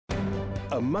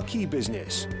A Mucky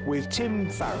Business with Tim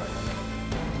Farron.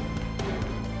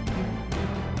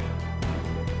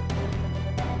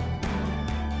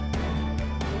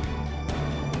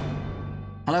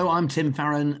 Hello, I'm Tim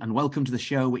Farron, and welcome to the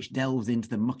show which delves into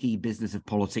the mucky business of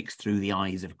politics through the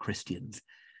eyes of Christians.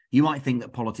 You might think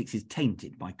that politics is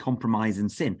tainted by compromise and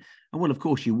sin. And well, of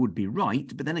course, you would be right,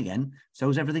 but then again, so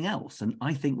is everything else. And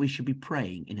I think we should be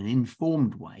praying in an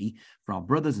informed way for our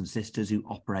brothers and sisters who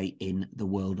operate in the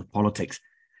world of politics.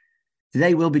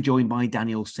 Today, we'll be joined by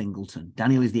Daniel Singleton.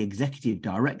 Daniel is the Executive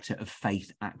Director of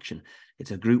Faith Action.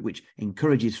 It's a group which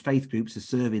encourages faith groups to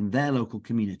serve in their local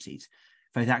communities.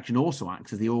 Faith Action also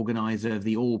acts as the organiser of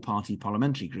the all-party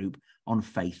parliamentary group on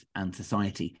faith and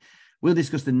society. We'll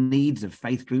discuss the needs of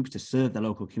faith groups to serve their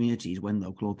local communities when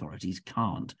local authorities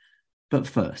can't. But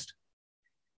first,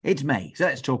 it's May, so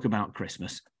let's talk about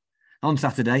Christmas. On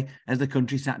Saturday, as the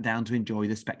country sat down to enjoy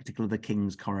the spectacle of the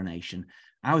King's coronation,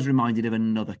 I was reminded of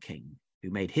another king who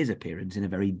made his appearance in a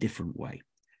very different way.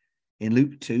 In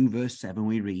Luke 2, verse 7,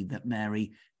 we read that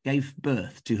Mary gave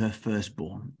birth to her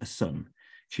firstborn, a son.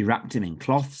 She wrapped him in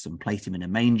cloths and placed him in a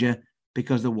manger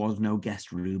because there was no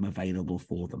guest room available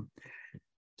for them.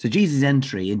 So Jesus'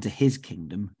 entry into his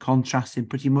kingdom contrasts in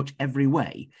pretty much every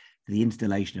way to the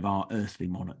installation of our earthly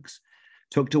monarchs.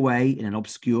 Tucked away in an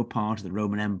obscure part of the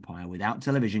Roman Empire without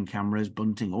television cameras,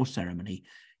 bunting or ceremony,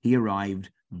 he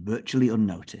arrived virtually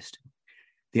unnoticed.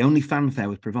 The only fanfare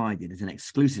was provided as an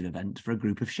exclusive event for a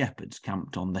group of shepherds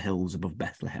camped on the hills above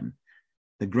Bethlehem.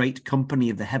 The great company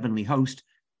of the heavenly host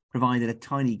provided a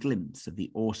tiny glimpse of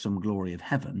the awesome glory of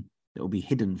heaven that will be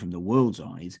hidden from the world's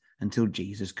eyes until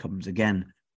Jesus comes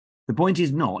again. The point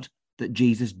is not that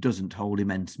Jesus doesn't hold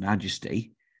immense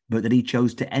majesty, but that he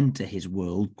chose to enter his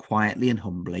world quietly and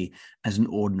humbly as an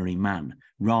ordinary man,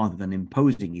 rather than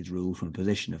imposing his rule from a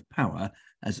position of power,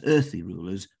 as earthly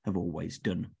rulers have always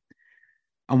done.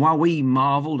 And while we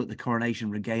marvelled at the coronation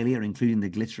regalia, including the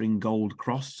glittering gold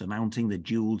cross surmounting the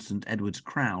jewelled St. Edward's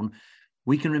crown,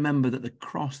 we can remember that the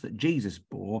cross that Jesus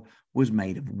bore was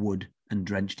made of wood and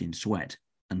drenched in sweat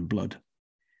and blood.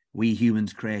 We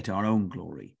humans create our own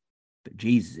glory, but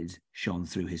Jesus's shone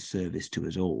through his service to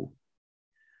us all.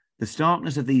 The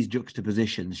starkness of these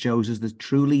juxtapositions shows us the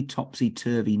truly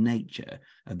topsy-turvy nature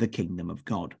of the kingdom of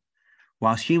God.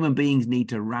 Whilst human beings need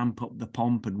to ramp up the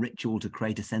pomp and ritual to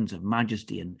create a sense of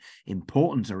majesty and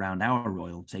importance around our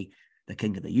royalty, the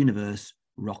King of the universe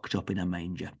rocked up in a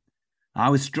manger. I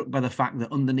was struck by the fact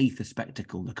that underneath the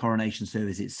spectacle, the coronation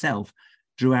service itself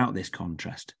drew out this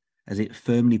contrast, as it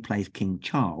firmly placed King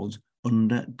Charles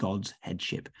under God's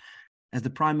headship. As the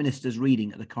Prime Minister's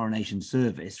reading at the coronation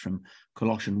service from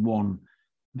Colossians 1,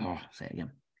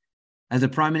 As the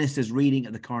Prime Minister's reading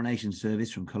at the coronation service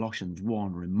from Colossians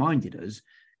 1 reminded us,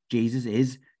 Jesus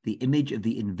is the image of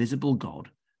the invisible God,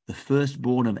 the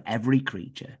firstborn of every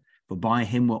creature, for by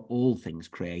him were all things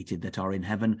created that are in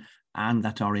heaven and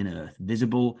that are in earth,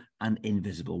 visible and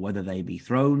invisible, whether they be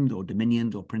thrones or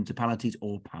dominions or principalities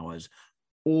or powers.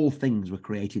 All things were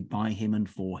created by him and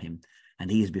for him, and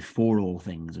he is before all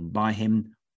things, and by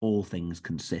him all things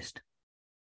consist.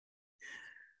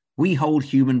 We hold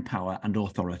human power and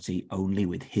authority only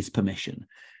with his permission,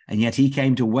 and yet he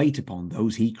came to wait upon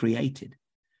those he created.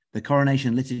 The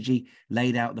coronation liturgy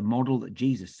laid out the model that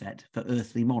Jesus set for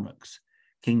earthly monarchs.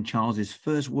 King Charles's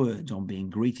first words on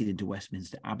being greeted into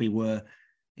Westminster Abbey were,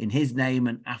 "In his name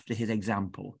and after his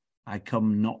example, I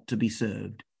come not to be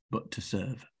served, but to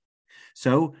serve."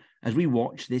 So, as we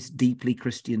watch this deeply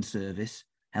Christian service,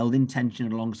 held in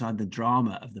tension alongside the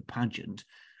drama of the pageant,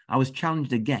 I was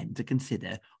challenged again to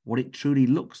consider what it truly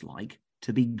looks like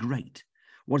to be great.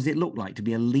 What does it look like to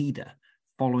be a leader,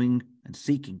 following and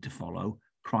seeking to follow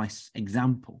Christ's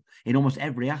example? In almost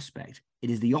every aspect, it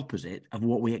is the opposite of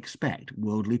what we expect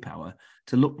worldly power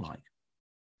to look like.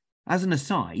 As an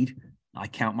aside, I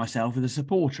count myself as a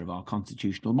supporter of our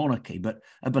constitutional monarchy, but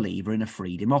a believer in a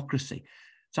free democracy.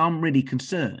 So I'm really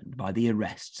concerned by the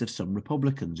arrests of some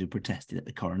Republicans who protested at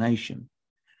the coronation.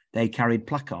 They carried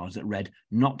placards that read,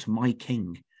 "Not my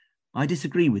king." I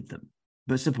disagree with them,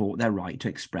 but support their right to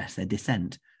express their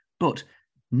dissent. But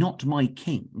 "not my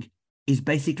king" is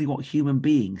basically what human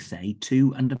beings say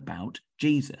to and about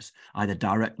Jesus, either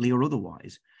directly or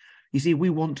otherwise. You see, we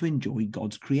want to enjoy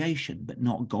God's creation, but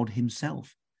not God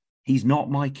himself. He's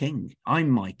not my king. I'm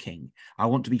my king. I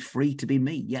want to be free to be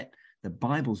me. Yet the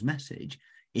Bible's message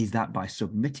is that by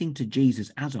submitting to Jesus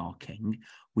as our king,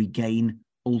 we gain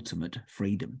ultimate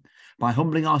freedom. By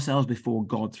humbling ourselves before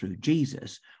God through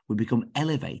Jesus, we become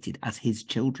elevated as his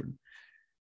children.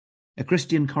 A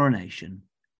Christian coronation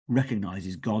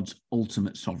recognizes God's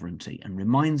ultimate sovereignty and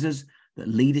reminds us that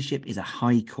leadership is a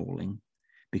high calling,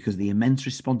 because of the immense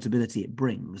responsibility it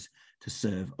brings to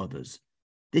serve others.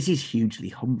 This is hugely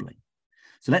humbling.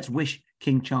 So let's wish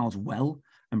King Charles well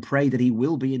and pray that he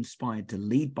will be inspired to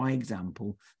lead by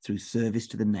example through service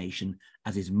to the nation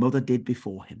as his mother did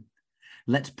before him.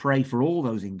 Let's pray for all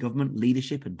those in government,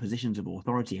 leadership and positions of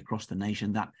authority across the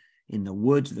nation that, in the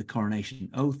words of the coronation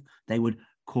oath, they would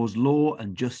cause law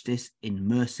and justice in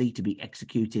mercy to be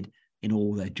executed in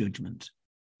all their judgment.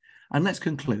 And let's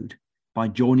conclude by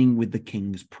joining with the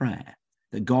King's prayer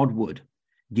that God would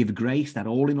give grace that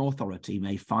all in authority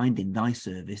may find in thy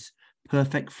service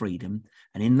perfect freedom,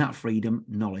 and in that freedom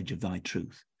knowledge of thy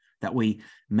truth, that we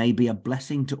may be a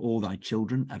blessing to all thy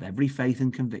children of every faith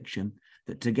and conviction,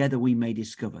 that together we may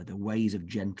discover the ways of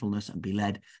gentleness and be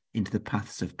led into the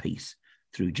paths of peace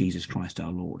through Jesus Christ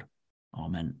our Lord.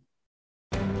 Amen.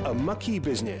 A Mucky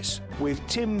Business with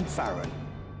Tim Farron.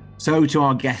 So to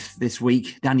our guest this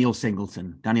week, Daniel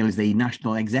Singleton. Daniel is the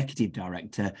National Executive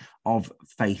Director of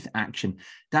Faith Action.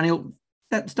 Daniel,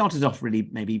 start us off really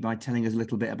maybe by telling us a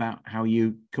little bit about how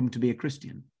you come to be a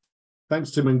Christian.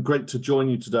 Thanks, Tim, and great to join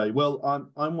you today. Well,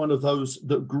 I'm one of those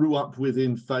that grew up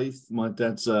within faith. My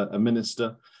dad's a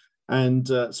minister, and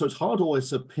so it's hard always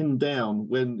to pin down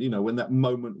when that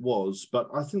moment was. But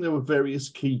I think there were various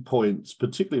key points,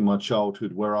 particularly in my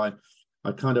childhood, where I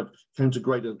kind of came to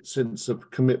greater sense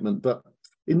of commitment. But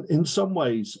in some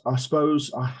ways, I suppose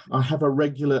I have a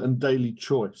regular and daily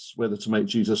choice whether to make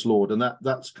Jesus Lord, and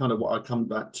that's kind of what I come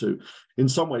back to. In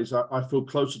some ways, I feel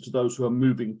closer to those who are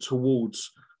moving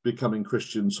towards becoming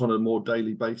Christians on a more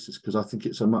daily basis, because I think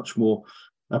it's a much more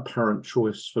apparent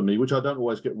choice for me, which I don't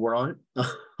always get right.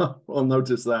 I'll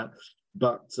notice that,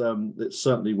 but it's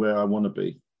certainly where I want to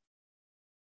be.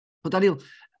 Well, Daniel,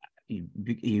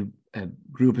 you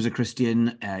grew up as a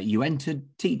Christian. You entered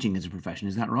teaching as a profession.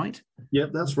 Is that right? Yeah,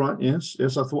 that's right. Yes. I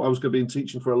thought I was going to be in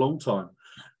teaching for a long time,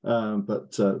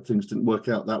 but things didn't work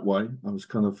out that way. I was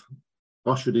kind of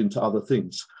ushered into other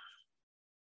things.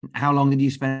 How long did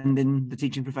you spend in the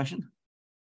teaching profession?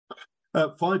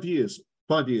 5 years.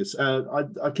 5 years.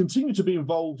 I continue to be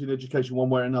involved in education one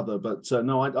way or another, but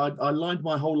no, I lined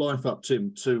my whole life up,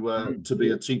 Tim, to be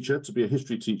a teacher, to be a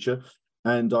history teacher.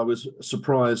 And I was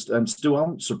surprised, and still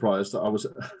am surprised, that I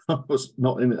was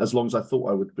not in it as long as I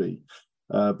thought I would be.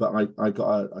 But I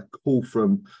got a call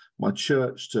from my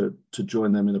church to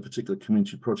join them in a particular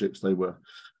community projects they were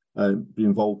be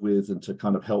involved with, and to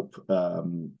kind of help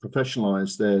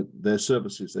professionalize their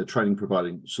services, their training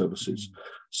providing services.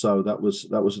 So that was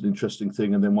an interesting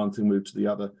thing. And then one thing moved to the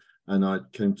other, and I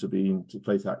came to be into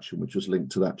Faith Action, which was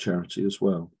linked to that charity as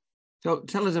well. So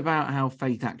tell us about how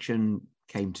Faith Action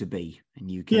came to be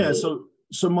in UK. Yeah,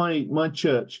 so my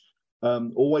church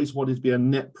always wanted to be a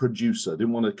net producer,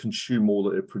 didn't want to consume all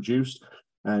that it produced,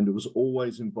 and it was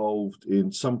always involved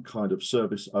in some kind of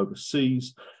service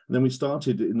overseas. And then we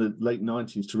started in the late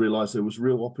 90s to realize there was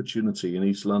real opportunity in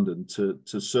East London to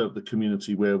serve the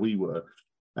community where we were.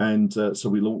 And so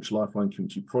we launched Lifeline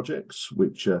Community Projects,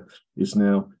 which is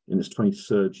now in its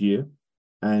 23rd year.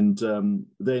 And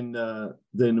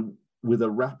then with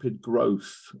a rapid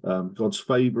growth, God's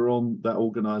favour on that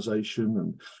organisation,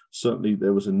 and certainly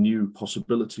there was a new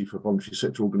possibility for voluntary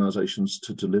sector organisations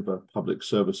to deliver public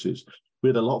services. We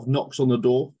had a lot of knocks on the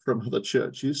door from other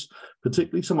churches,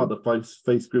 particularly some other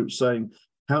faith groups, saying,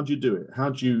 how do you do it? How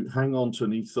do you hang on to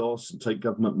an ethos and take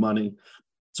government money?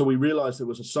 So we realised there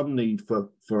was some need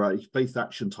for a Faith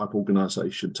Action type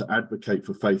organisation to advocate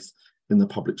for faith in the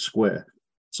public square.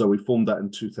 So we formed that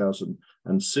in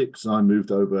 2006, and I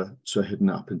moved over to heading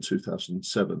up in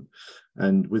 2007.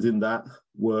 And within that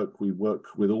work, we work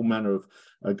with all manner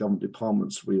of government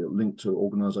departments. We are linked to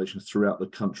organisations throughout the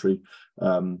country,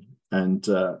 and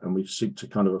we seek to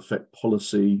kind of affect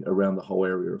policy around the whole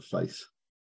area of faith.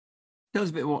 Tell us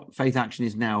a bit what Faith Action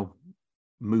is now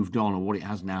moved on, or what it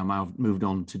has now moved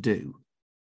on to do.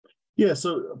 Yeah,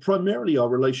 so primarily our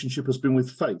relationship has been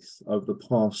with faith over the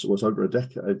past, was over a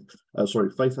decade.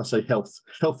 Faith, I say health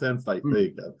and faith. There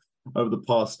you go. Over the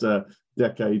past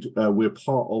decade, we're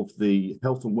part of the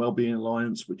Health and Wellbeing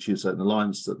Alliance, which is an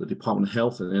alliance that the Department of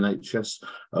Health and NHS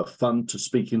fund to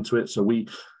speak into it. So we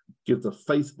give the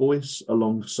faith voice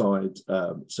alongside,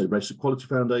 say, Race Equality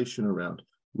Foundation around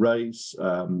race,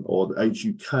 or the Age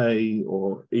UK,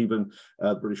 or even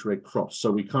the British Red Cross.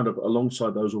 So we kind of,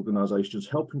 alongside those organisations,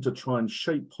 helping to try and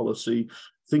shape policy,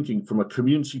 thinking from a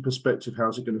community perspective,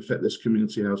 how's it going to affect this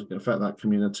community, how's it going to affect that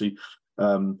community,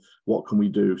 what can we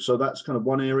do? So that's kind of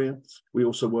one area. We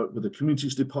also work with the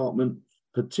Communities Department,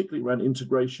 particularly around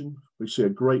integration. We see a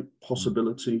great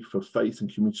possibility for faith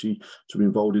and community to be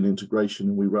involved in integration,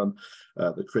 and we run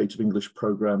the Creative English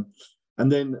programme.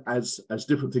 And then as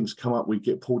different things come up, we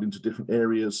get pulled into different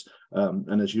areas.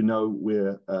 And as you know,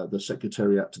 we're the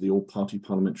secretariat to the All-Party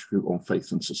Parliamentary Group on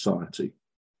Faith and Society.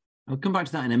 I'll come back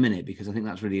to that in a minute because I think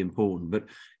that's really important. But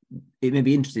it may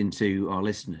be interesting to our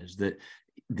listeners that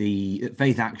the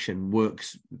Faith Action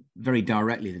works very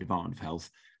directly with the Department of Health,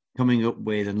 coming up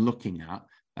with and looking at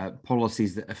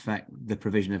policies that affect the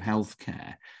provision of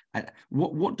healthcare.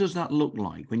 What does that look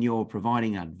like when you're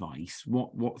providing advice?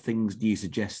 What things do you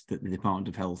suggest that the Department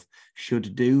of Health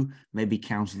should do, maybe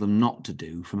counsel them not to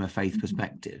do from a faith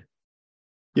perspective?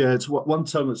 Yeah, it's one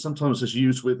term that sometimes is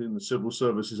used within the civil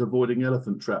service is avoiding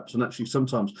elephant traps. And actually,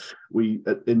 sometimes we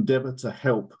endeavour to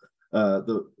help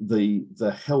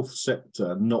the health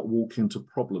sector not walk into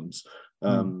problems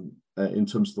in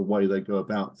terms of the way they go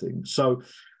about things. So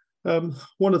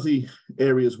one of the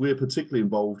areas we're particularly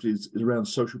involved is around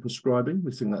social prescribing.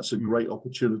 We think that's a great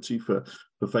opportunity for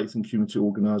faith and community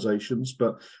organisations,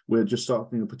 but we're just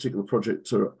starting a particular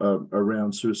project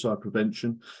around suicide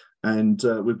prevention. And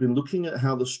we've been looking at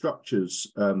how the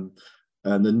structures and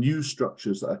the new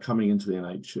structures that are coming into the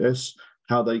NHS,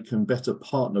 how they can better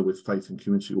partner with faith and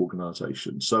community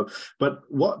organisations. So, but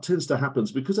what tends to happen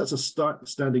is because that's a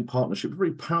standing partnership, a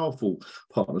very powerful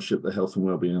partnership, the Health and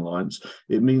Wellbeing Alliance,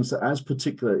 it means that as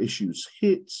particular issues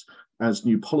hit, as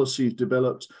new policies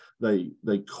developed,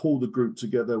 they call the group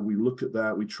together, we look at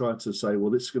that, we try to say,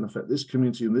 well, this is going to affect this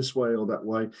community in this way or that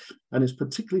way. And it's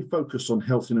particularly focused on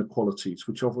health inequalities,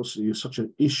 which obviously is such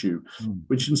an issue,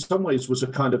 which in some ways was a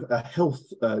kind of a health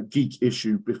geek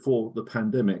issue before the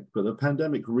pandemic. But the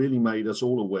pandemic really made us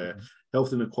all aware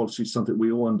health inequality is something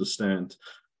we all understand.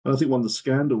 And I think one of the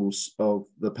scandals of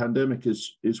the pandemic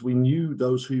is we knew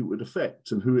those who it would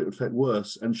affect and who it would affect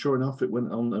worse. And sure enough, it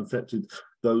went on and affected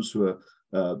those who are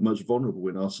most vulnerable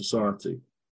in our society.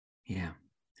 Yeah.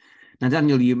 Now,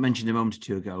 Daniel, you mentioned a moment or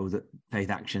two ago that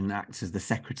Faith Action acts as the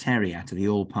secretariat of the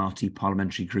All-Party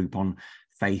Parliamentary Group on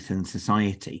Faith and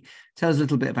Society. Tell us a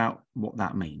little bit about what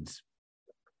that means.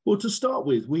 Well, to start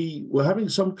with, we were having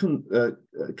some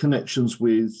connections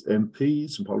with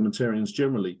MPs and parliamentarians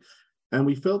generally, and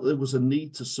we felt there was a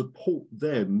need to support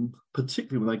them,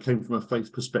 particularly when they came from a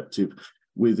faith perspective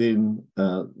within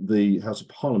the House of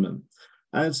Parliament.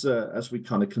 As we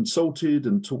kind of consulted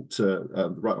and talked to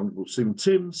the Right Honourable Stephen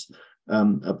Timms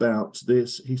about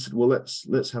this, he said, well,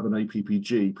 let's have an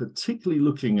APPG, particularly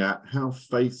looking at how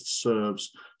faith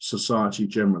serves society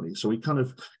generally. So we kind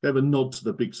of gave a nod to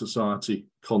the big society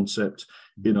concept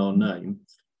in our name.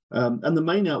 And the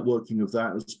main outworking of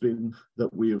that has been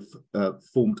that we have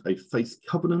formed a faith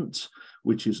covenant,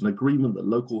 which is an agreement that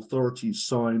local authorities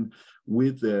sign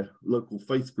with their local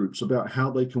faith groups about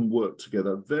how they can work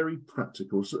together. Very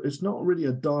practical. So it's not really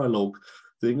a dialogue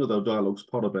thing, although dialogue's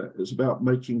part of it. It's about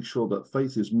making sure that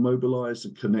faith is mobilized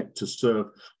and connect to serve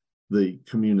the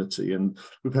community. And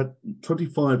we've had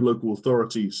 25 local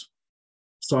authorities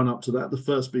sign up to that, the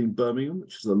first being Birmingham,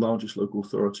 which is the largest local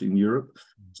authority in Europe.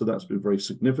 So that's been very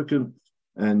significant.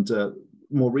 And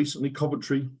more recently,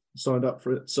 Coventry signed up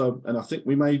for it. So, and I think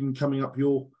we may even coming up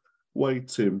your way,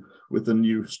 Tim, with the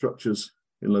new structures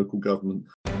in local government.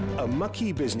 A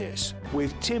Mucky Business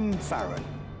with Tim Farron.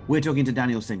 We're talking to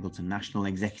Daniel Singleton, National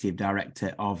Executive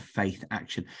Director of Faith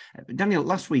Action. Daniel,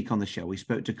 last week on the show, we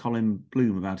spoke to Colin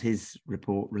Bloom about his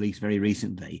report released very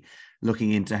recently,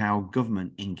 looking into how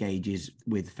government engages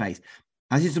with faith.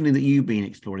 This is something that you've been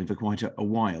exploring for quite a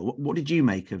while. What did you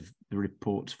make of the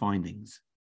report's findings?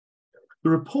 The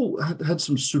report had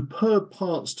some superb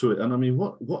parts to it. And I mean,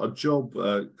 what a job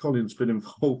Colin's been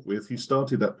involved with. He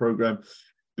started that programme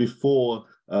before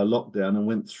lockdown and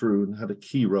went through and had a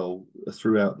key role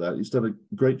throughout that. He's done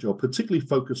a great job, particularly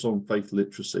focused on faith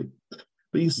literacy.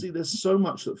 But you see, there's so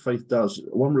much that faith does.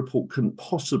 One report couldn't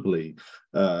possibly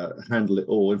handle it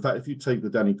all. In fact, if you take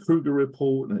the Danny Kruger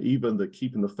report and even the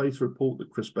Keeping the Faith report that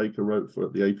Chris Baker wrote for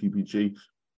the APPG,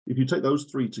 if you take those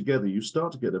three together, you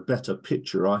start to get a better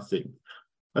picture, I think.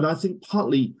 And I think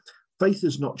partly faith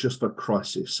is not just for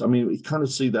crisis. I mean, we kind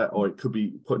of see that, or it could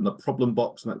be put in the problem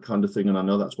box and that kind of thing. And I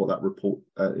know that's what that report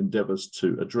endeavours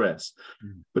to address.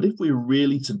 But if we're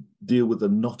really to deal with the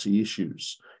knotty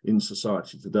issues in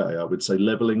society today, I would say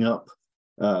levelling up,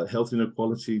 health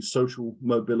inequality, social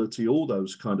mobility, all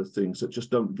those kind of things that just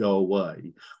don't go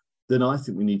away, then I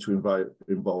think we need to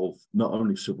involve not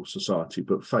only civil society,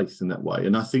 but faith in that way.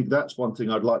 And I think that's one thing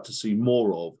I'd like to see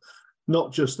more of.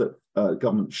 Not just that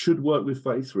government should work with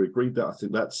faith, we agreed that, I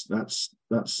think that's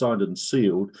signed and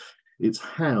sealed. It's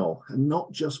how, and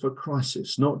not just for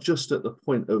crisis, not just at the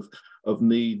point of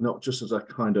need, not just as a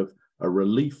kind of a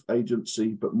relief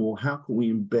agency, but more how can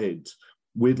we embed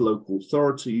with local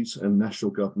authorities and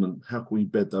national government, how can we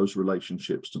bed those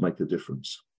relationships to make a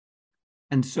difference?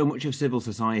 And so much of civil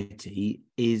society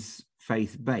is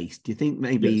faith-based. Do you think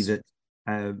maybe Yes. that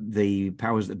the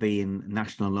powers that be in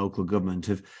national and local government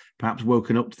have perhaps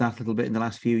woken up to that a little bit in the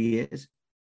last few years?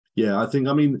 Yeah,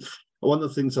 I mean, one of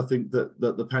the things I think that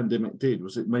the pandemic did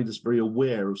was it made us very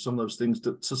aware of some of those things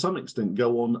that to some extent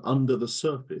go on under the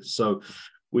surface. So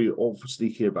we obviously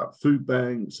hear about food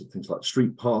banks and things like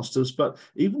street pastors, but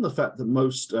even the fact that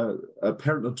most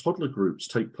parent and toddler groups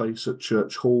take place at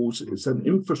church halls, it's an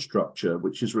infrastructure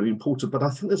which is really important. But I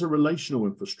think there's a relational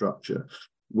infrastructure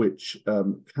which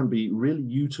can be really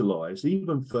utilized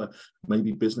even for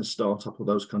maybe business startup or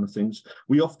those kind of things.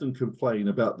 We often complain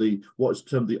about what's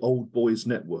termed the old boys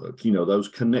network, you know, those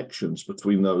connections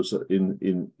between those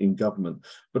in government.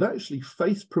 But actually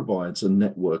faith provides a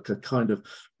network, a kind of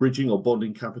bridging or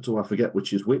bonding capital, I forget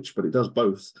which is which, but it does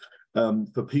both,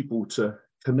 for people to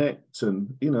connect.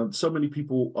 And, you know, so many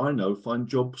people I know find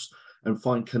jobs and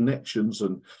find connections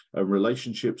and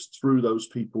relationships through those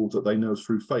people that they know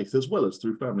through faith, as well as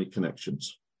through family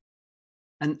connections.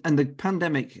 And the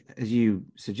pandemic, as you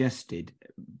suggested,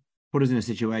 put us in a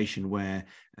situation where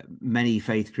many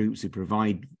faith groups who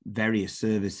provide various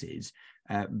services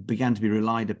began to be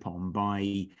relied upon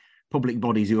by public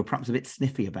bodies who were perhaps a bit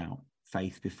sniffy about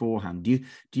faith beforehand. Do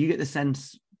you get the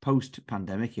sense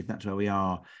post-pandemic, if that's where we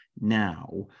are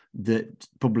now, that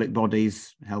public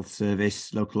bodies, health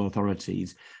service, local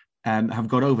authorities have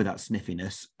got over that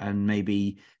sniffiness and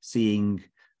maybe seeing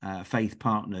faith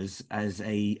partners as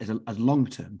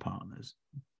long-term partners?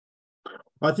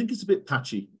 I think it's a bit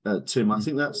patchy, Tim. I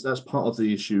think that's part of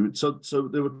the issue. So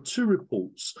there were two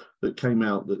reports that came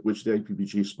out which the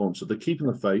APPG sponsored: the Keeping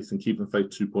the Faith and Keeping the Faith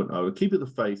 2.0. And Keeping the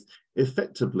Faith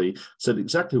effectively said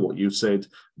exactly what you said,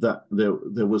 that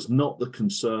there was not the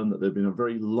concern, that there'd been a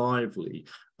very lively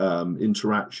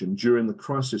interaction during the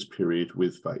crisis period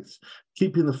with faith.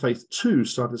 Keeping the Faith 2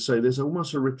 started to say there's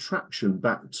almost a retraction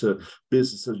back to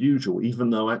business as usual,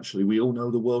 even though actually we all know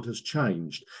the world has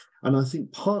changed. And I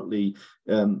think partly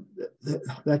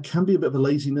there can be a bit of a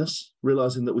laziness,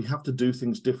 realizing that we have to do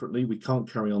things differently. We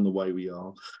can't carry on the way we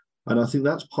are. And I think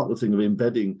that's part of the thing of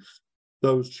embedding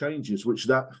those changes, which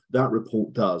that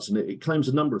report does. And it claims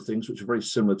a number of things which are very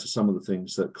similar to some of the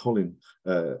things that Colin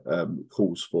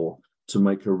calls for to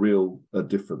make a real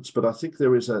difference. But I think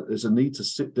there's a need to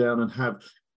sit down and have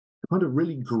kind of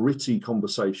really gritty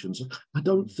conversations. I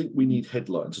don't think we need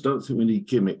headlines. I don't think we need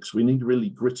gimmicks. We need really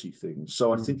gritty things.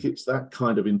 So I think it's that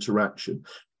kind of interaction.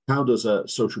 How does a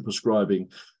social prescribing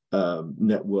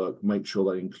network make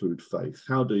sure they include faith?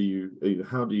 How do you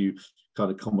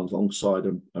kind of come alongside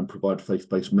and provide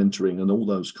faith-based mentoring and all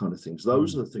those kind of things?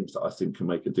 Those are the things that I think can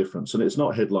make a difference. And it's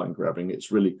not headline grabbing.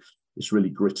 It's really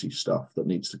gritty stuff that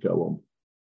needs to go on.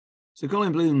 So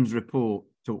Colin Bloom's report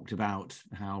talked about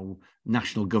how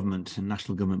national government and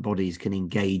national government bodies can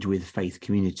engage with faith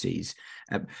communities.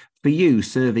 For you,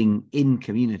 serving in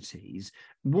communities,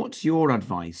 what's your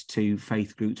advice to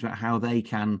faith groups about how they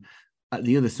can, at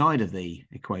the other side of the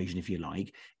equation, if you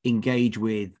like, engage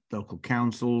with local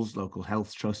councils, local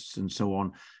health trusts and so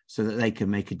on, so that they can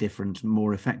make a difference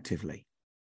more effectively?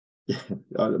 Yeah,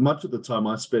 much of the time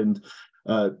I spend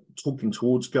talking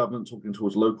towards government, talking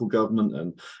towards local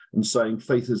government, and saying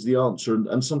faith is the answer.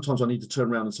 And sometimes I need to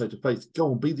turn around and say to faith,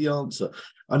 go on, be the answer.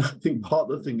 And I think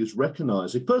part of the thing is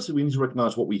recognizing, firstly, we need to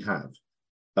recognize what we have.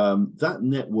 That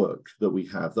network that we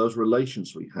have, those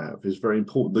relations we have is very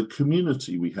important. The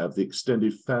community we have, the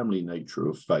extended family nature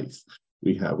of faith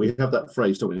we have that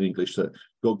phrase, don't we, in English, that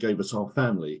God gave us our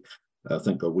family.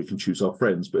 Thank God we can choose our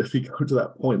friends. But if we go to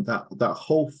that point, that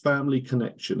whole family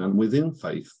connection, and within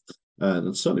faith,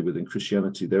 and certainly within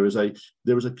Christianity, there is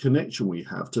a connection we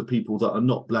have to people that are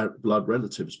not blood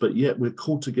relatives, but yet we're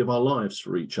called to give our lives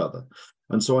for each other.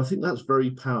 And so I think that's very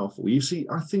powerful. You see,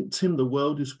 I think, Tim, the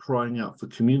world is crying out for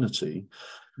community,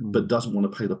 but doesn't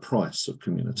want to pay the price of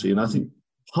community. And I think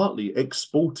partly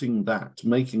exporting that,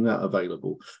 making that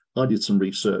available. I did some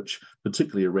research,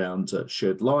 particularly around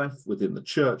shared life within the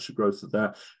church, the growth of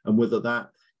that, and whether that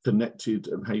connected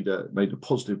and made a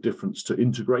positive difference to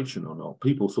integration or not.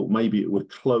 People thought maybe it would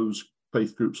close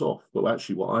faith groups off, but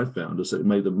actually what I found is that it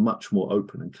made them much more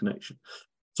open in connection.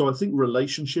 So I think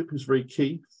relationship is very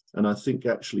key. And I think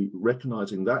actually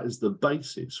recognizing that is the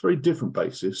basis, very different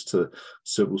basis to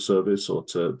civil service or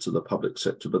to the public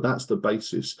sector, but that's the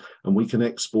basis. And we can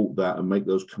export that and make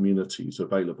those communities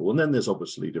available. And then there's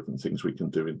obviously different things we can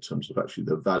do in terms of actually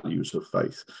the values of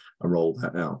faith and roll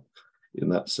that out in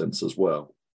that sense as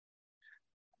well.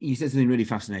 You said something really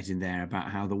fascinating there about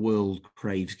how the world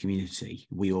craves community.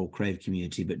 We all crave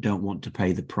community, but don't want to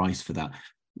pay the price for that.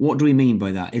 What do we mean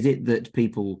by that? Is it that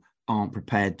people aren't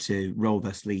prepared to roll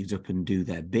their sleeves up and do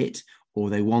their bit,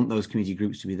 or they want those community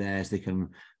groups to be there so they can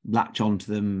latch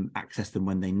onto them, access them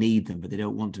when they need them, but they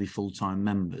don't want to be full-time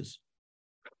members?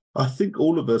 I think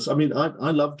all of us, I mean,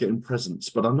 I love getting presents,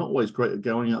 but I'm not always great at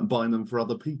going out and buying them for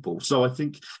other people. So I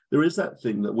think there is that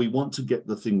thing that we want to get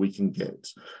the thing we can get.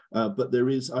 But there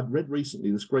is, I've read recently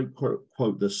this great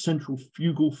quote, the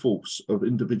centrifugal force of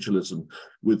individualism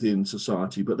within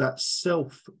society. But that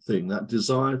self thing, that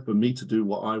desire for me to do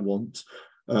what I want,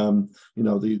 the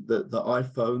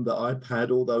iPhone, the iPad,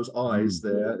 all those eyes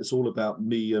there, it's all about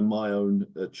me and my own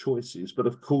choices. But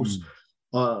of course,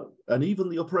 and even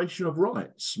the operation of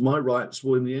rights, my rights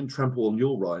will in the end trample on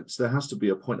your rights. There has to be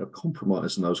a point of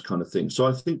compromise and those kind of things. So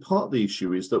I think part of the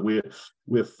issue is that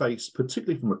we're faced,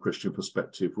 particularly from a Christian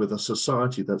perspective, with a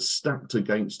society that's stacked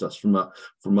against us from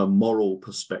a moral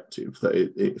perspective, that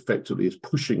it effectively is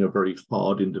pushing a very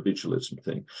hard individualism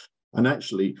thing. And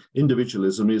actually,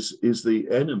 individualism is the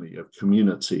enemy of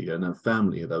community and a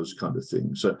family and those kind of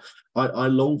things. So I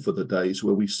long for the days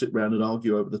where we sit around and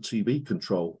argue over the TV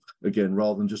control again,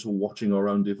 rather than just all watching our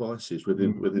own devices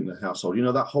within the household. You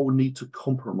know, that whole need to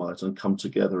compromise and come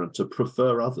together and to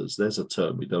prefer others. There's a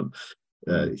term we don't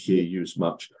hear used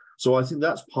much. So I think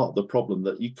that's part of the problem,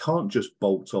 that you can't just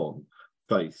bolt on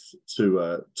faith to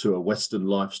a Western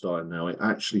lifestyle now. It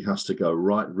actually has to go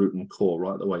right root and core,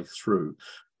 right the way through.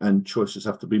 And choices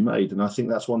have to be made. And I think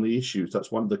that's one of the issues.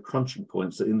 That's one of the crunching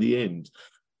points, that in the end,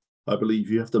 I believe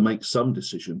you have to make some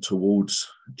decision towards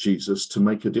Jesus to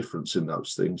make a difference in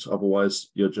those things. Otherwise,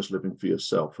 you're just living for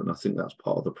yourself. And I think that's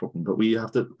part of the problem. But we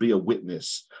have to be a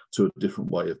witness to a different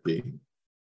way of being.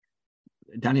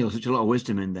 Daniel, such a lot of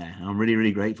wisdom in there. I'm really,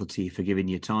 really grateful to you for giving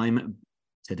your time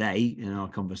today in our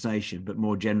conversation, but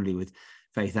more generally with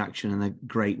Faith Action and the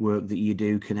great work that you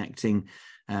do connecting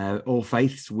all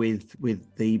faiths with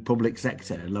the public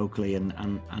sector locally and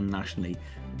nationally.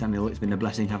 Daniel, it's been a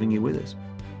blessing having you with us.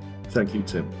 Thank you,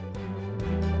 Tim.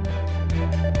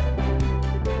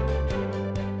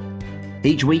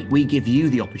 Each week we give you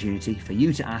the opportunity for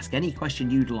you to ask any question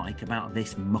you'd like about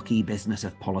this mucky business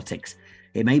of politics.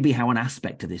 It may be how an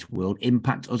aspect of this world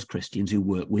impacts us Christians who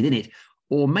work within it,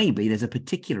 or maybe there's a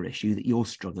particular issue that you're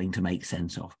struggling to make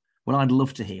sense of. Well, I'd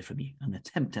love to hear from you and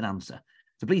attempt an answer.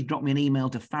 So please drop me an email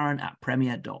to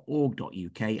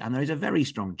farron@premier.org.uk, and there is a very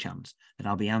strong chance that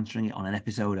I'll be answering it on an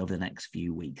episode over the next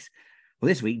few weeks. Well,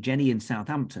 this week, Jenny in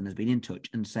Southampton has been in touch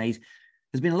and says,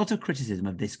 there's been a lot of criticism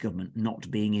of this government not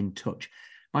being in touch.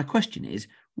 My question is,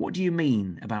 what do you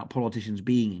mean about politicians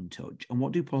being in touch, and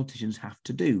what do politicians have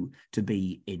to do to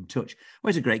be in touch? Well,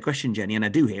 it's a great question, Jenny, and I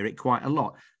do hear it quite a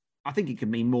lot. I think it can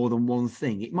mean more than one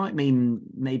thing. It might mean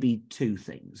maybe two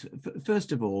things.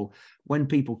 First of all, when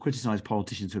people criticise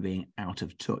politicians for being out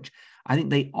of touch, I think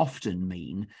they often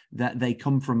mean that they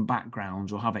come from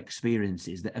backgrounds or have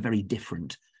experiences that are very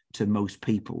different to most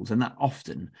people's, and that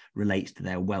often relates to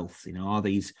their wealth. You know, are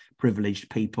these privileged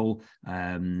people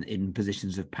in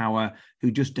positions of power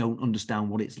who just don't understand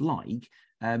what it's like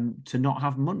to not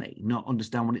have money, not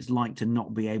understand what it's like to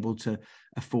not be able to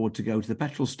afford to go to the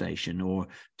petrol station, or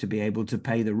to be able to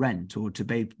pay the rent, or to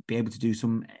be able to do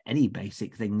any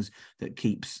basic things that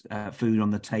keeps food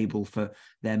on the table for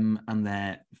them and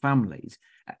their families.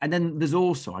 And then there's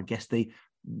also, I guess, the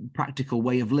practical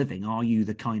way of living. Are you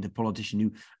the kind of politician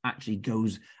who actually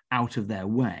goes out of their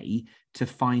way to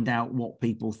find out what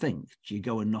people think? Do you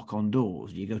go and knock on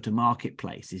doors? Do you go to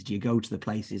marketplaces? Do you go to the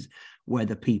places where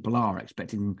the people are,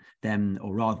 expecting them,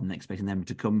 or rather than expecting them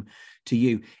to come to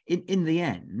you? In the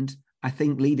end, I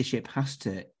think leadership has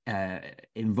to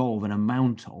involve an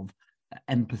amount of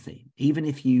empathy, even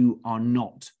if you are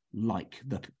not like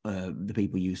the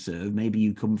people you serve. Maybe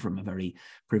you come from a very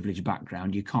privileged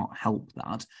background, you can't help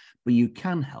that, but you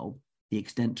can help the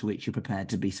extent to which you're prepared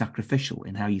to be sacrificial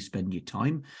in how you spend your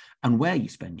time and where you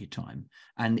spend your time.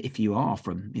 And if you are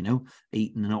from,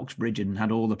 Eton and Oxbridge and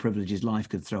had all the privileges life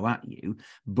could throw at you,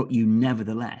 but you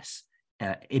nevertheless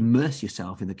immerse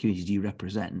yourself in the communities you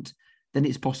represent, then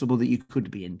it's possible that you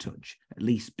could be in touch, at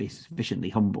least be sufficiently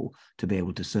humble to be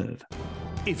able to serve.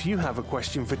 If you have a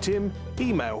question for Tim,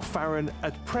 email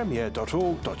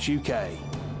farron@premier.org.uk.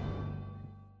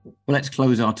 Well, let's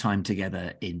close our time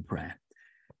together in prayer.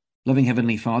 Loving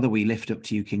Heavenly Father, we lift up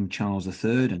to you King Charles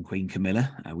III and Queen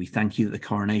Camilla. We thank you that the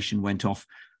coronation went off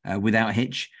without a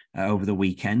hitch over the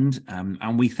weekend,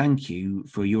 and we thank you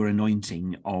for your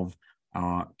anointing of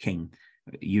our King.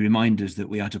 You remind us that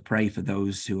we are to pray for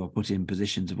those who are put in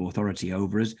positions of authority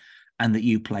over us, and that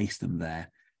you place them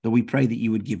there. Lord, we pray that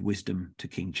you would give wisdom to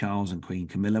King Charles and Queen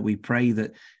Camilla. We pray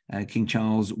that King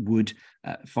Charles would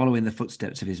follow in the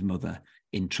footsteps of his mother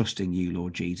in trusting you,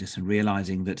 Lord Jesus, and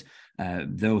realizing that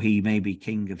though he may be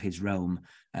king of his realm,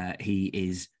 he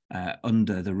is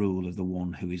under the rule of the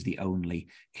one who is the only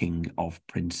King of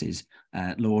princes.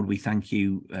 Lord, we thank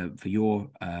you for your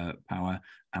power,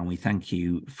 and we thank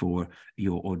you for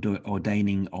your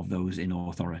ordaining of those in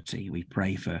authority. We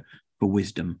pray for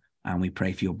wisdom, and we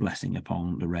pray for your blessing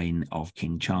upon the reign of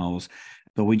King Charles.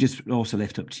 But we just also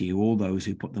lift up to you all those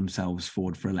who put themselves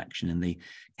forward for election in the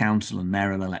council and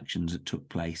mayoral elections that took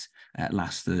place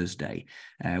last Thursday.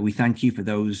 We thank you for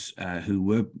those who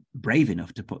were brave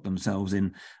enough to put themselves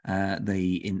in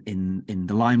the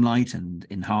limelight and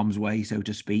in harm's way, so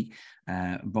to speak,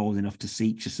 bold enough to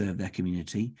seek to serve their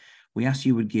community. We ask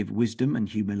you would give wisdom and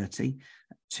humility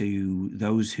to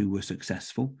those who were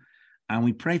successful. And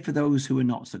we pray for those who were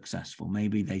not successful.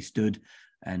 Maybe they stood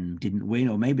and didn't win,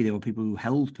 or maybe there were people who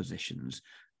held positions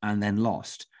and then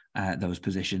lost those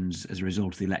positions as a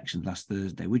result of the elections last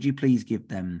Thursday. Would you please give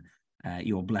them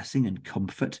your blessing and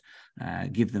comfort,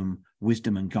 give them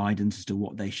wisdom and guidance as to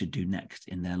what they should do next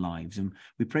in their lives. And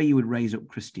we pray you would raise up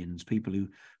Christians, people who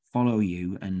follow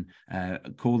you and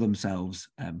call themselves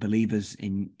believers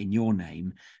in your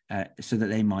name, so that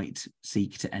they might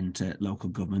seek to enter local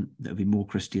government. There'll be more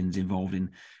Christians involved in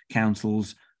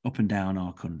councils up and down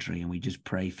our country, and we just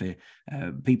pray for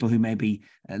people who may be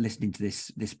listening to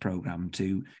this program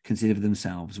to consider for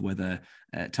themselves whether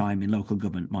time in local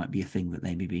government might be a thing that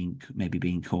they may be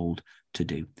being called to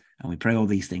do. And we pray all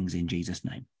these things in Jesus'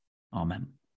 name. Amen.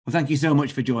 Well, thank you so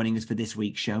much for joining us for this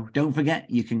week's show. Don't forget,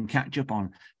 you can catch up on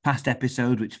past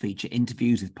episodes which feature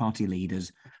interviews with party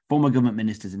leaders, former government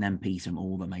ministers and MPs from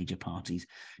all the major parties.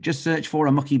 Just search for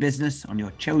A Mucky Business on your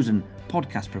chosen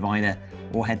podcast provider,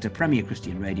 or head to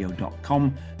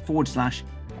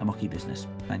premierchristianradio.com/A Mucky Business.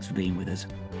 Thanks for being with us.